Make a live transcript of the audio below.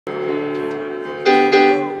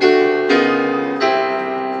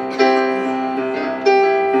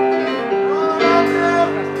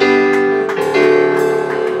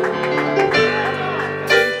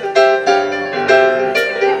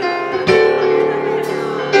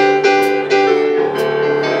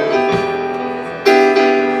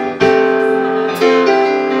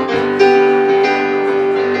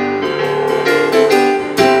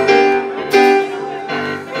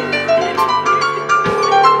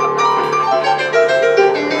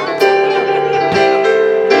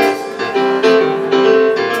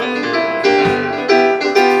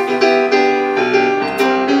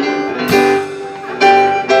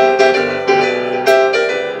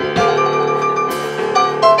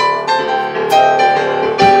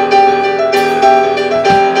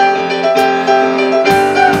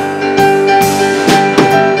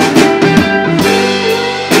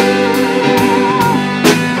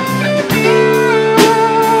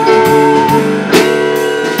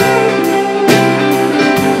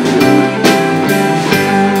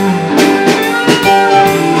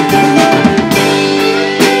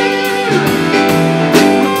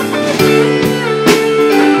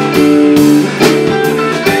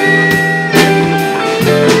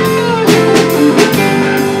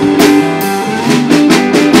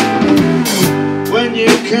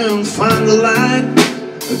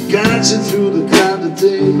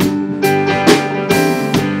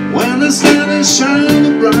is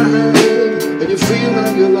shining bright, and you feel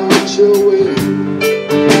like you're lost your way.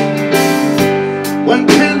 One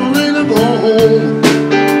candle in a home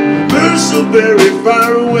burns so very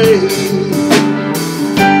far away.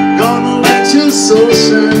 Gonna let your soul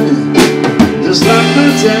shine, just like my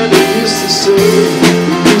daddy used to say.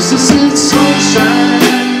 He used to say, soulshine,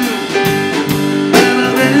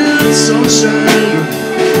 better than sunshine,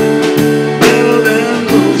 better than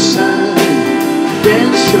moonshine,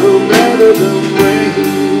 dance show better than rain.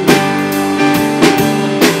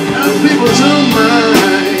 And people don't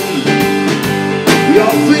mind, we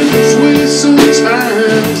all feel this way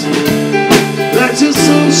sometimes. Let your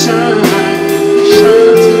soul shine,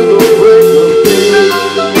 shine till the break of day.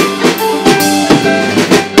 I'm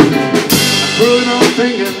growing up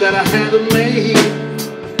thinking that I had to make,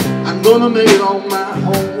 I'm gonna make it on my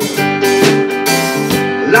own.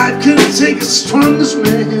 Life can take the strongest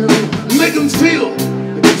man, make him feel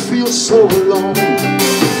so alone.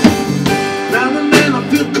 Now and then I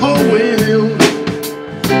feel cold wind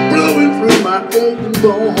blowing through my aching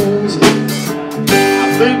bones. I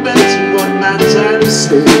think back to what my daddy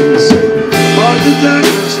says, for the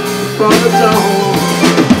darkness, for the dawn.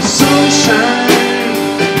 Soulshine,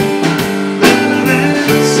 better than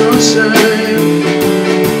sunshine,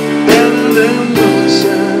 better than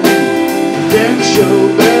moonshine, dance show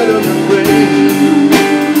better than rain.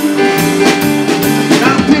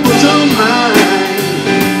 Now people don't mind,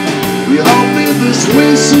 we all feel this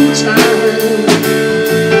way sometimes.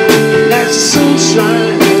 Let the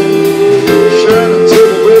sunshine shine until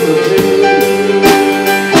the river day.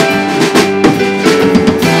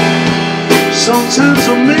 Sometimes a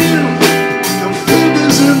man can feel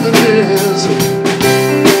this emptiness,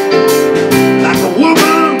 like a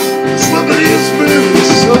woman slipping his very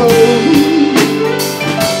soul.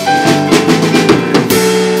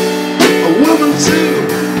 A woman too,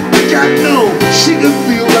 God knows she can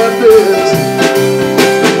feel like this.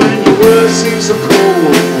 When your world seems so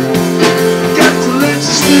cold, got to let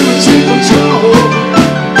your spirit take control.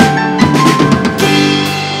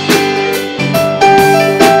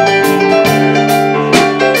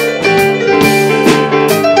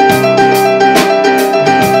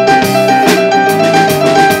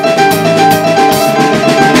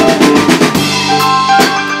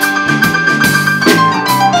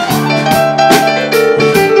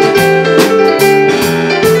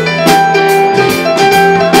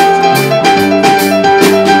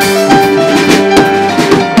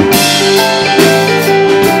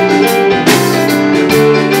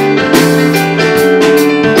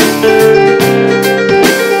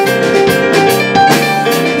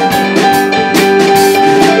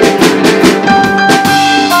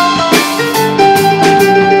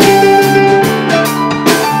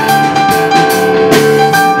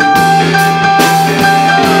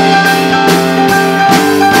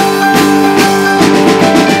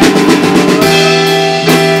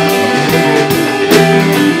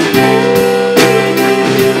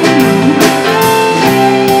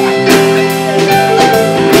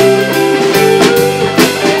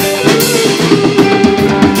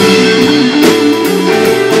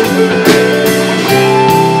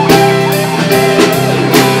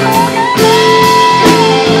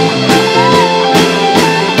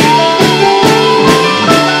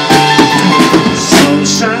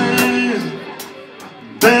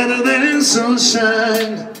 Better than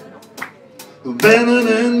sunshine, better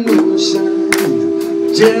than moonshine,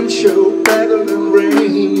 jam show better than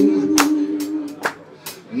rain.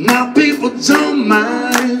 Now people don't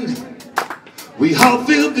mind, we all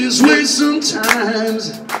feel this way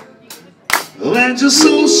sometimes. Let your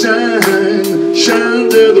soul shine, shine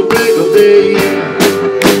till the break of day.